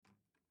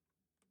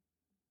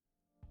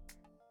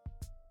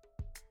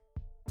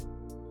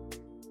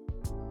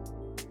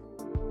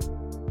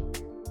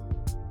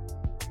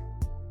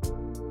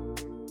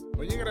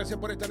Oye, gracias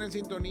por estar en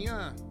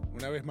sintonía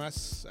una vez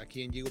más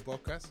aquí en Gigo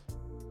Podcast.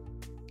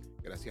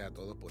 Gracias a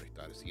todos por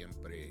estar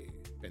siempre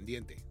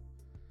pendientes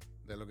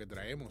de lo que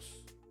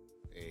traemos.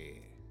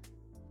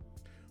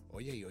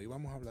 Oye, y hoy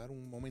vamos a hablar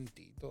un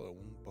momentito de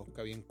un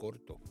podcast bien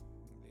corto.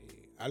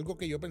 Algo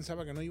que yo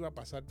pensaba que no iba a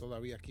pasar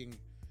todavía aquí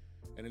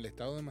en el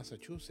estado de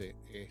Massachusetts,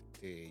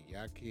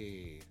 ya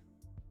que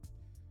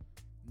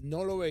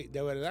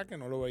de verdad que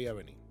no lo veía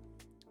venir.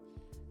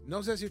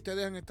 No sé si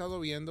ustedes han estado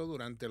viendo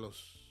durante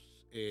los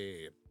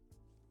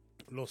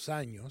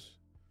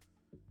años,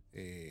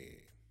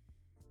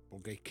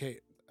 porque es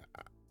que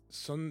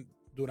son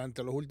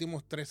durante los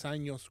últimos 3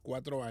 años,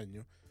 4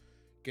 años,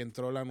 que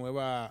entró la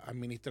nueva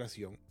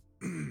administración,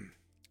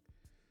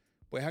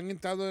 pues han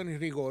entrado en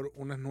rigor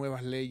unas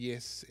nuevas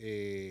leyes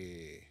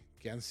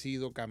que han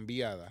sido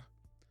cambiadas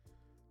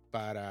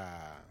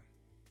para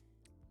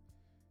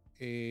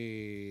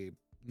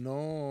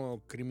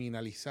no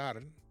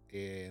criminalizar,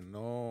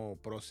 no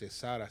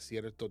procesar a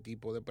cierto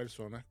tipo de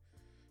personas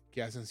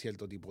que hacen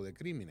cierto tipo de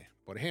crímenes.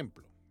 Por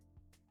ejemplo,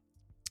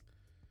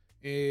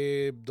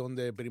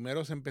 donde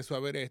primero se empezó a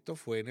ver esto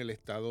fue en el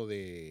estado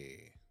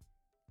de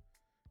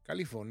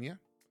California,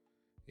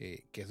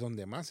 que es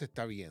donde más se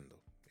está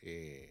viendo,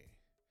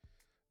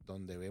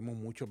 donde vemos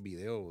muchos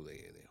videos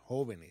de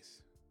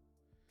jóvenes,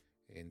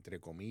 entre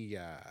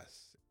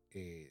comillas,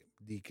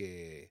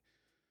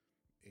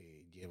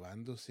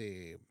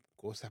 llevándose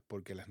cosas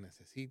porque las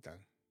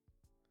necesitan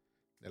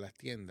de las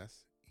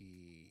tiendas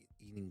y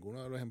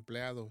ninguno de los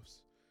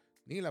empleados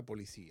ni la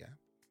policía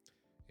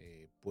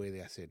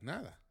puede hacer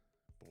nada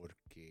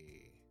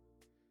porque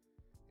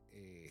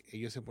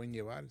ellos se pueden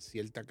llevar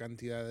cierta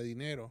cantidad de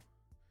dinero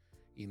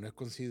y no es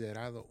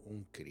considerado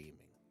un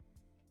crimen.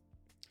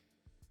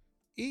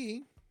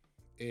 Y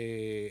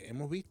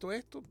hemos visto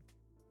esto,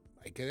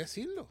 hay que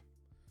decirlo,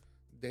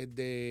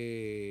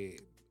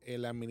 desde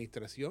la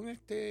administración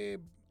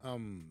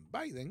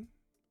Biden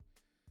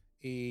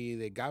y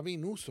de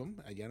Gavin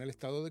Newsom, allá en el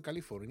estado de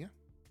California,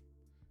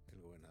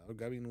 el gobernador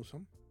Gavin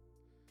Newsom,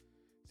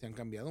 se han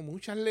cambiado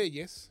muchas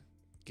leyes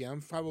que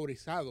han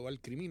favorizado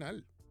al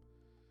criminal.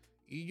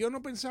 Y yo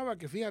no pensaba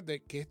que,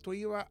 fíjate, que esto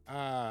iba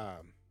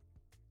a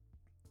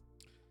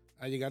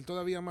llegar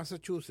todavía a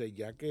Massachusetts,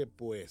 ya que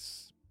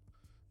pues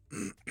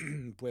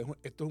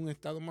esto es un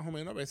estado más o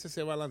menos, a veces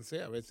se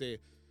balancea, a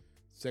veces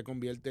se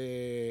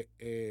convierte,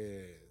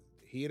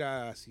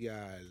 gira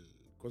hacia el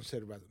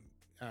conservador,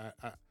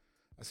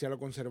 hacia lo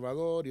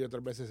conservador, y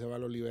otras veces se va a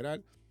lo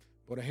liberal.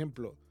 Por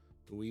ejemplo,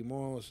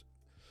 tuvimos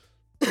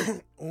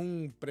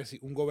un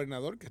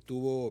gobernador que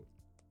tuvo,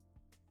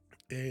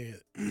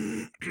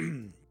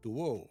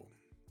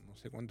 no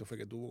sé cuánto fue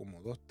que tuvo,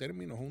 como 2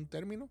 términos o un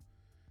término,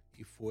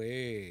 y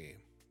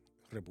fue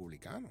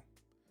republicano,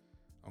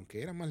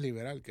 aunque era más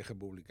liberal que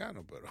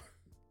republicano, pero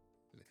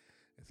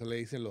eso le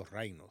dicen los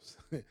rhinos.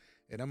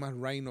 Era más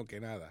rhino que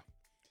nada.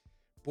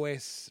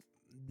 Pues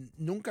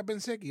nunca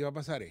pensé que iba a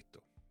pasar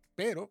esto,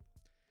 pero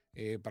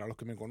para los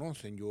que me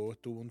conocen, yo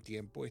estuve un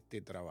tiempo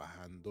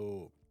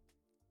trabajando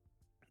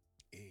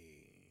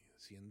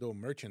siendo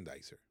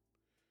merchandiser,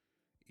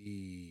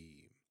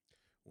 y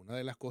una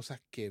de las cosas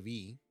que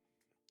vi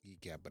y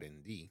que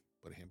aprendí,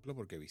 por ejemplo,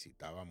 porque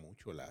visitaba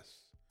mucho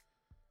las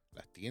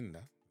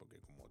tiendas,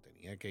 porque como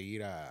tenía que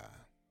ir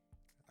a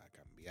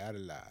cambiar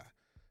la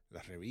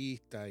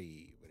revista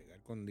y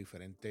bregar con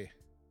diferentes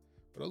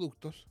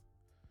productos,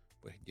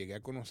 pues llegué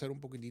a conocer un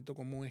poquitito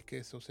cómo es que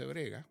eso se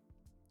brega,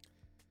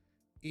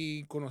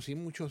 y conocí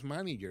muchos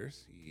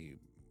managers y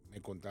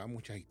me contaban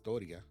muchas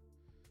historias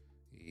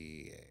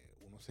y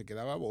uno se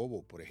quedaba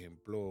bobo. Por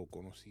ejemplo,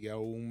 conocí a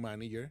un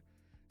manager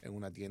en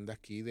una tienda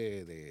aquí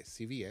de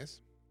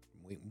CVS,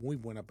 muy, muy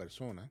buena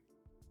persona,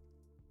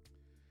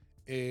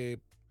 y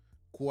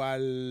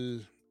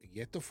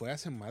esto fue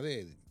hace más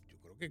de, yo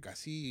creo que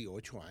casi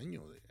 8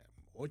 años,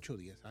 8 o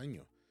 10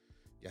 años.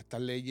 Ya estas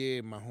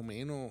leyes más o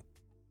menos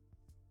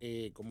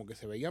como que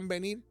se veían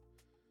venir,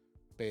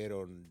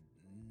 pero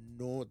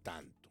no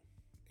tanto.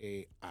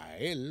 A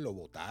él lo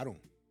votaron,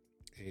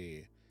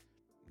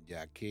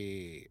 ya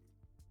que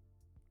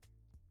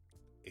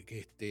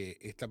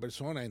esta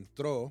persona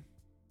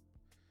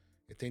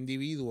este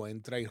individuo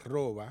entra y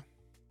roba,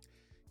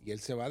 y él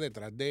se va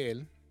detrás de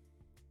él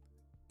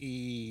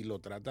y lo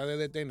trata de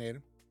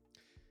detener,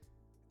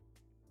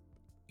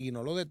 y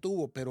no lo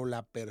detuvo, pero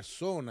la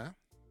persona,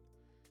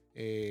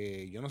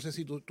 yo no sé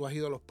si tú has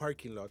ido a los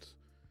parking lots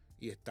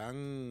y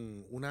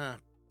están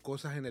unas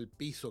cosas en el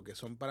piso que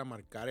son para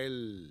marcar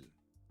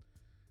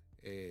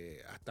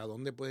hasta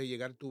dónde puede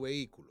llegar tu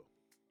vehículo.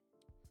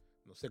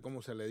 No sé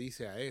cómo se le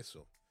dice a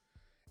eso.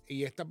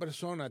 Y esta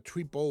persona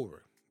trip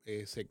over,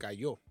 se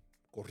cayó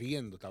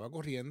estaba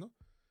corriendo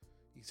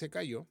y se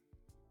cayó.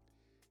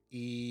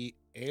 Y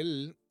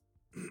él,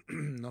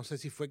 no sé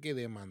si fue que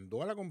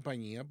demandó a la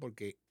compañía,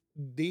 porque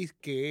dice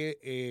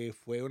que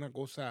fue una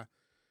cosa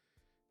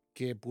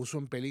que puso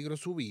en peligro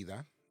su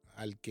vida,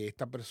 al que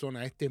esta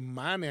persona, este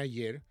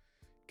manager,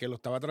 que lo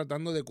estaba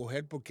tratando de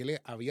coger porque le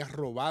había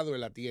robado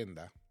en la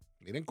tienda.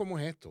 Miren cómo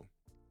es esto.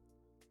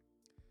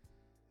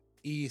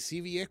 Y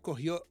CVS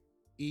cogió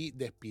y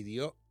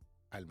despidió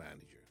al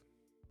manager.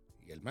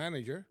 Y el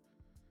manager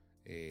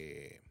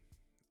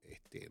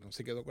no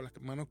se quedó con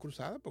las manos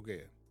cruzadas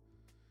porque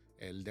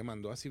él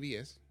demandó a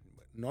CVS.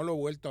 No lo he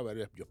vuelto a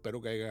ver. Yo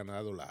espero que haya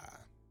ganado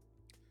la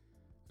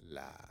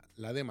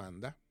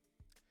demanda.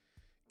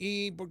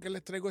 ¿Y por qué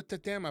les traigo este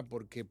tema?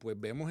 Porque pues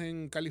vemos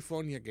en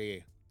California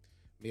que,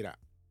 mira,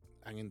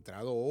 han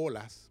entrado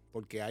olas,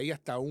 porque hay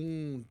hasta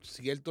un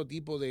cierto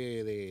tipo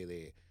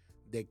de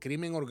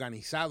crimen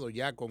organizado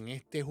ya con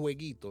este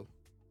jueguito.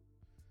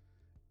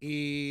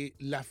 Y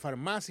las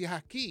farmacias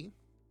aquí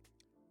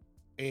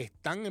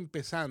están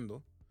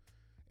empezando.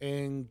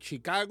 En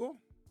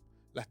Chicago,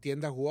 las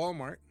tiendas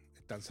Walmart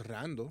están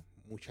cerrando,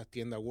 muchas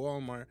tiendas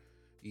Walmart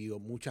y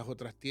muchas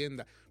otras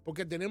tiendas,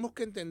 porque tenemos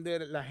que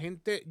entender, la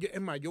gente,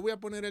 es más, yo voy a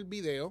poner el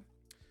video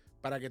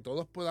para que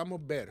todos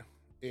podamos ver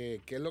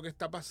qué es lo que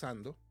está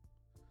pasando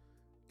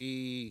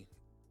y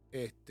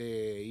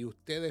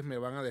ustedes me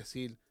van a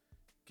decir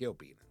qué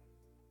opinan.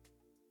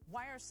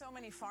 Why are so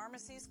many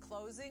pharmacies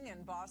closing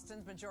in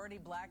Boston's majority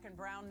black and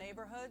brown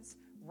neighborhoods?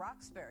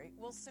 Roxbury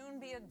will soon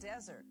be a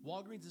desert.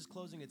 Walgreens is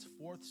closing its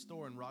 4th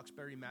store in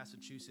Roxbury,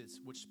 Massachusetts,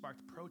 which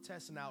sparked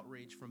protests and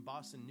outrage from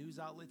Boston news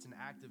outlets and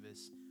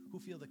activists who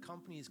feel the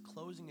company is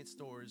closing its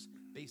stores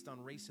based on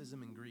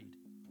racism and greed.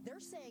 They're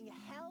saying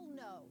hell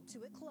no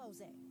to it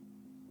closing.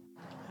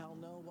 Hell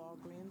no,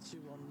 Walgreens,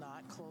 you will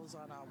not close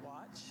on our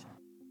watch.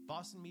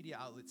 Boston media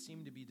outlets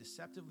seem to be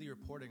deceptively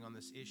reporting on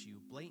this issue,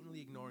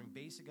 blatantly ignoring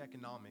basic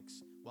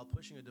economics while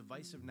pushing a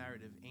divisive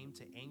narrative aimed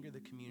to anger the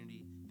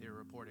community they are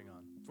reporting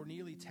on. For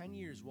nearly 10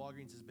 years,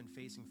 Walgreens has been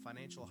facing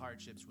financial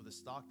hardships with a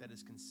stock that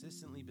has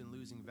consistently been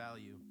losing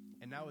value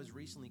and now has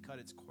recently cut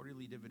its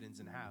quarterly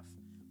dividends in half,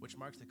 which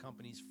marks the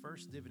company's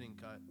first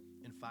dividend cut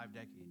in 5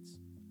 decades.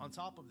 On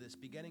top of this,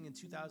 beginning in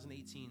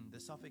 2018, the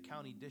Suffolk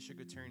County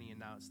District Attorney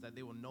announced that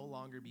they will no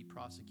longer be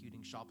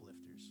prosecuting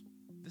shoplifters.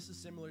 This is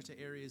similar to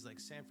areas like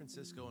San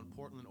Francisco and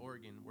Portland,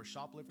 Oregon, where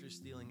shoplifters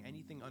stealing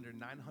anything under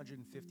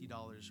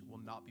 $950 will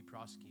not be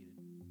prosecuted.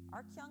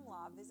 Our Kyung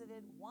Law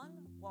visited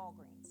one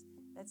Walgreens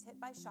that's hit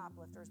by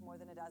shoplifters more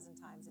than a dozen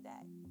times a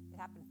day. It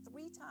happened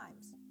 3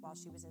 times while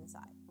she was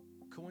inside.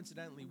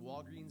 Coincidentally,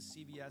 Walgreens,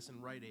 CVS,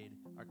 and Rite Aid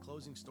are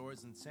closing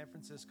stores in San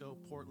Francisco,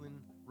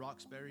 Portland,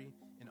 Roxbury,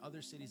 and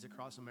other cities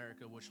across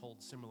America which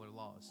hold similar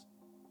laws.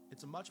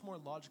 It's a much more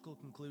logical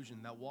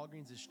conclusion that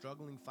Walgreens is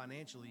struggling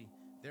financially,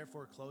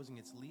 therefore closing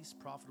its least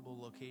profitable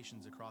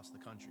locations across the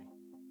country.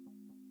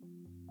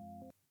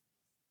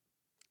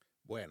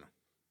 Bueno,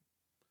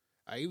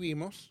 ahí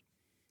vimos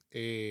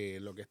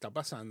lo que está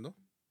pasando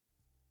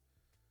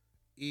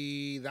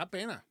y da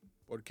pena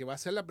porque va a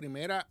ser la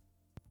primera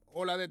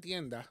ola de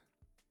tiendas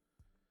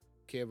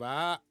que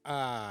va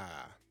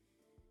a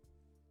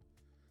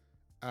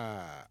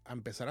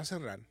empezar a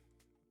cerrar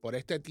por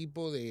este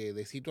tipo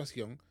de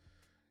situación.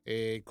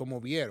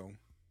 Como vieron,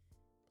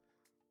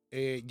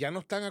 ya no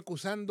están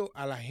acusando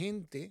a la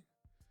gente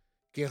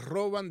que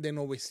roban de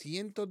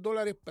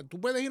 $900.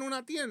 Tú puedes ir a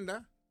una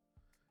tienda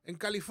en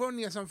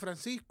California, San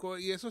Francisco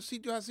y esos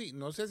sitios así,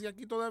 no sé si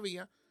aquí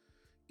todavía,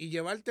 y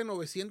llevarte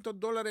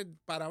 $900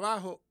 para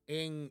abajo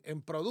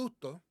en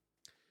productos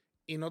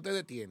y no te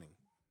detienen.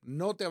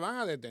 No te van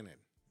a detener.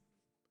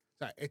 O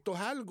sea, esto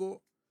es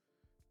algo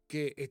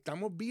que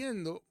estamos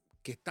viendo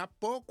que está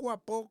poco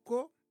a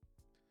poco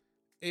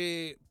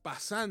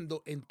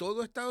pasando en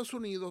todo Estados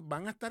Unidos.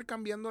 Van a estar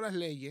cambiando las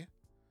leyes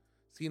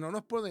si no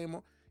nos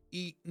podemos,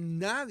 y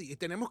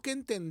tenemos que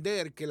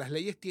entender que las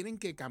leyes tienen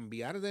que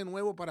cambiar de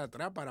nuevo para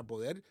atrás para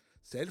poder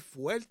ser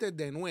fuertes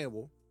de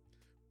nuevo,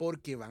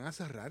 porque van a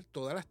cerrar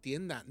todas las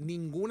tiendas.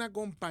 Ninguna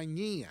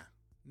compañía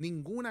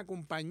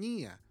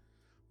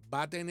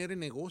va a tener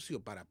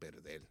negocio para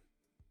perder.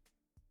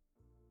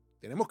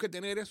 Tenemos que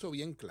tener eso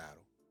bien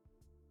claro,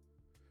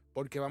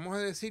 porque vamos a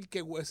decir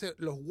que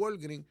los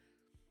Walgreens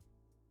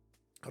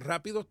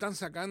rápido están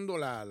sacando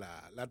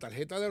la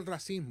tarjeta del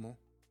racismo,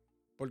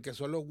 porque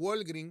son los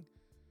Walgreens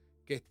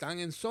que están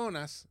en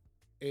zonas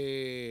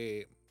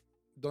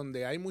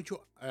donde hay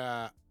mucho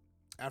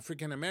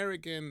African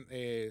American,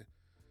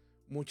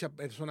 muchas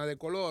personas de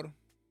color.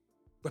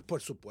 Pues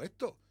por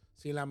supuesto,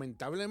 si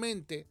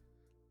lamentablemente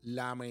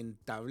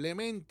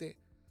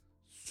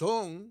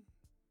son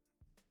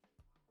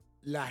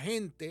la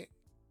gente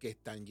que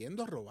están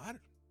yendo a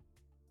robar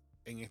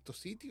en estos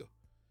sitios.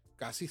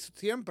 Casi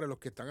siempre los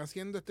que están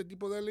haciendo este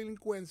tipo de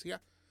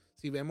delincuencia,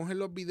 si vemos en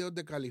los videos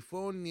de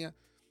California,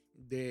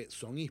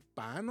 son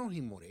hispanos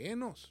y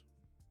morenos.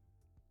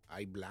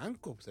 Hay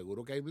blancos,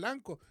 seguro que hay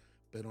blancos,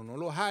 pero no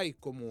los hay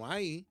como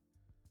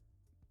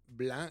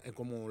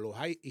los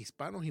hay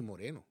hispanos y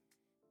morenos.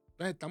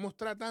 Entonces estamos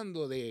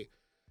tratando de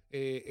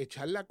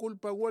echar la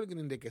culpa a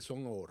Walgreens de que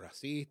son o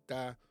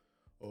racistas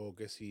o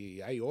que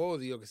si hay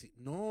odio, que si...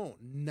 No,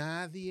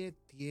 nadie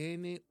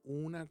tiene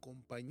una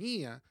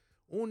compañía,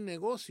 un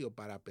negocio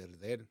para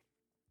perder.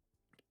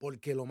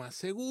 Porque lo más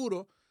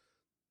seguro,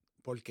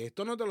 porque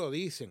esto no te lo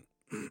dicen.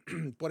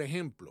 Por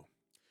ejemplo,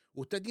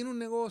 usted tiene un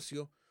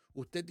negocio,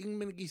 usted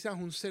tiene quizás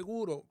un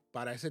seguro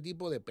para ese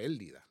tipo de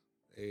pérdida.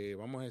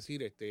 vamos a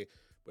decir,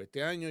 pues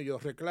este año yo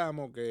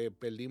reclamo que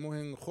perdimos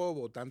en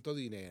robo tanto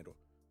dinero.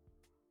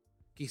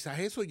 Quizás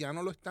eso ya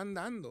no lo están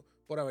dando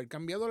por haber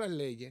cambiado las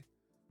leyes.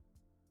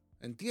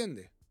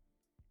 ¿Entiendes?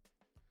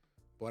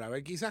 Por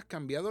haber quizás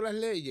cambiado las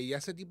leyes y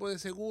ese tipo de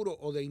seguro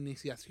o de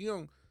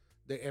iniciación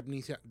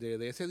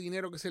de ese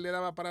dinero que se le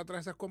daba para atrás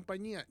a esas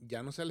compañías,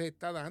 ya no se les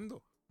está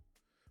dando.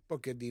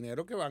 Porque el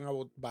dinero que va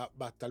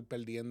a estar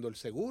perdiendo el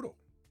seguro.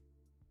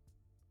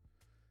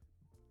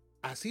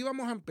 Así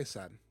vamos a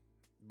empezar.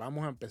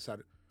 Vamos a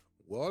empezar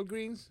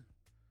Walgreens,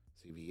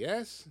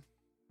 CVS,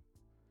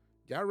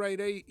 ya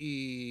Rite Aid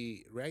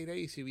y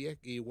CVS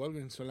y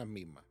Walgreens son las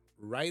mismas.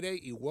 Rite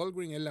Aid y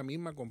Walgreens es la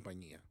misma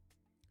compañía.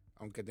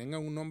 Aunque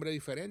tengan un nombre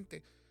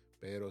diferente,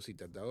 pero si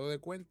te has dado de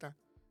cuenta,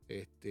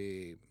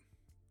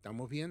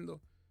 estamos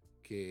viendo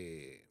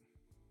que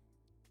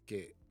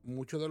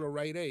muchos de los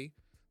Rite Aid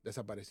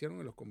desaparecieron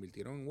y los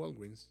convirtieron en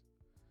Walgreens.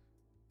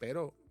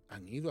 Pero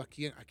han ido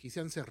aquí se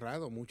han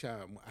cerrado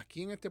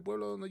aquí en este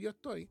pueblo donde yo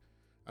estoy,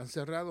 han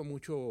cerrado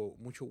mucho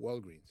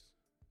Walgreens.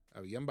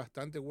 Habían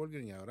bastante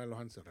Walgreens y ahora los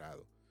han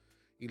cerrado.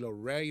 Y los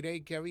Rite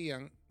Aid que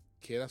habían,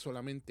 queda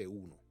solamente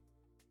uno.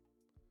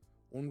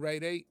 Un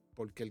Rite Aid,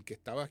 porque el que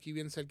estaba aquí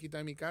bien cerquita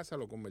de mi casa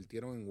lo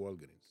convirtieron en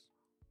Walgreens.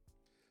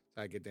 O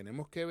sea, que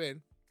tenemos que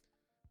ver,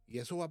 y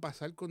eso va a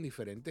pasar con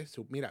diferentes,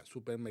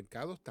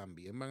 supermercados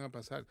también van a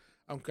pasar,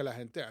 aunque la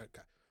gente,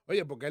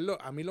 oye, porque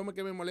a mí lo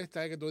que me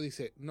molesta es que tú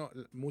dices, no,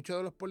 muchos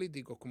de los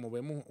políticos, como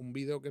vemos un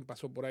video que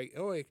pasó por ahí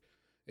hoy,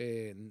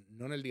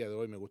 no en el día de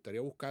hoy, me gustaría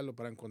buscarlo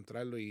para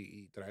encontrarlo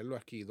y traerlo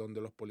aquí, donde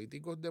los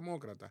políticos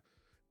demócratas,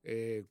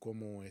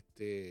 como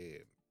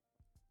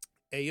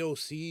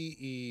AOC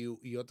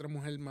y otra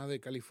mujer más de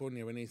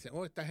California, ven y dicen,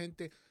 esta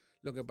gente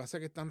lo que pasa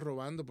es que están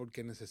robando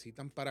porque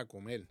necesitan para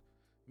comer.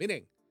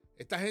 Miren,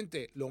 esta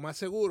gente, lo más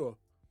seguro,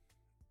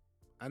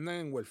 andan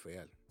en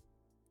welfare.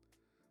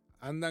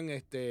 Andan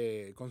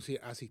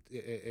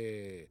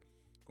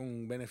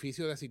con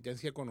beneficio de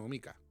asistencia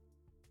económica.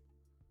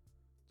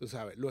 Tú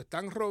sabes, lo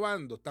están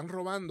robando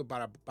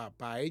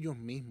para ellos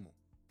mismos.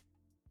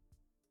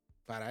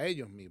 Para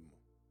ellos mismos.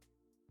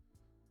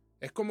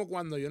 Es como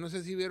cuando, yo no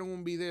sé si vieron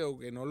un video,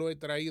 que no lo he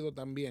traído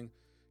también,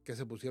 que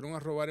se pusieron a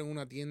robar en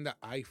una tienda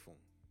iPhone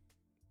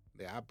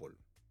de Apple.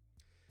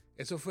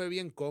 Eso fue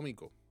bien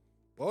cómico,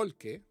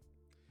 porque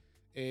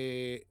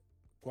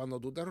cuando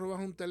tú te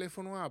robas un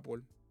teléfono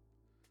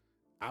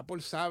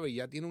Apple sabe y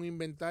ya tiene un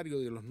inventario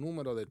de los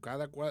números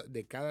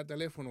de cada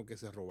teléfono que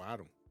se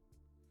robaron.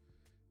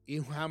 Y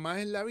jamás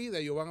en la vida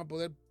ellos van a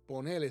poder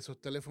poner esos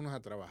teléfonos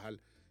a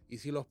trabajar. Y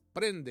si los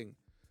prenden,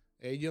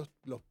 ellos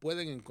los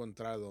pueden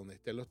encontrar donde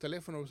estén los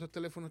teléfonos. Esos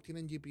teléfonos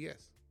tienen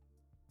GPS.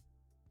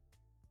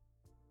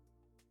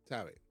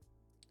 ¿Sabes?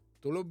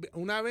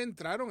 Una vez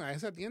entraron a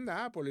esa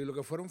tienda Apple y lo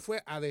que fueron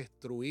fue a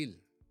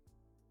destruir.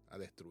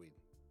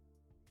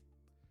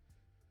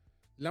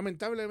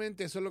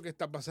 Lamentablemente eso es lo que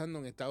está pasando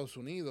en Estados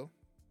Unidos.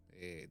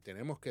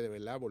 Tenemos que de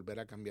verdad volver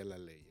a cambiar las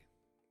leyes.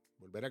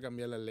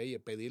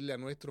 Pedirle a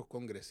nuestros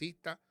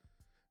congresistas,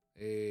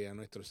 a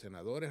nuestros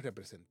senadores,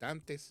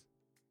 representantes,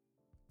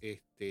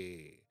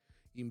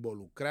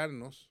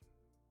 involucrarnos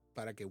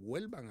para que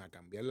vuelvan a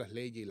cambiar las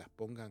leyes y las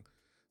pongan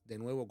de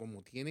nuevo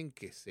como tienen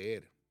que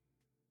ser.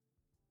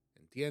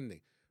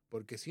 ¿Entienden?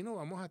 Porque si no,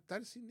 vamos a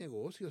estar sin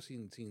negocios,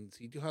 sin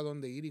sitios a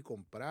donde ir y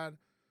comprar.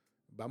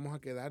 Vamos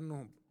a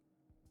quedarnos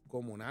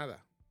como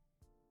nada,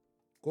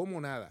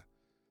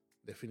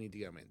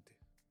 definitivamente.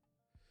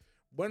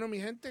 Bueno, mi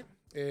gente,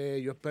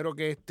 yo espero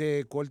que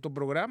este corto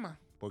programa,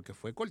 porque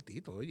fue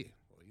cortito, hoy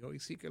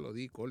sí que lo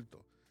di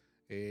corto,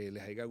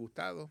 les haya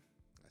gustado.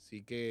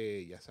 Así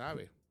que ya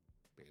sabes,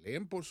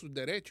 peleen por sus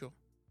derechos,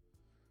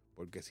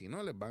 porque si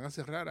no les van a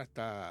cerrar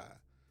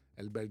hasta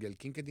el Burger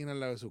King que tiene al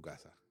lado de su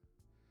casa.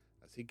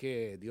 Así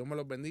que Dios me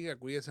los bendiga,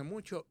 cuídense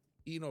mucho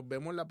y nos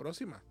vemos la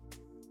próxima.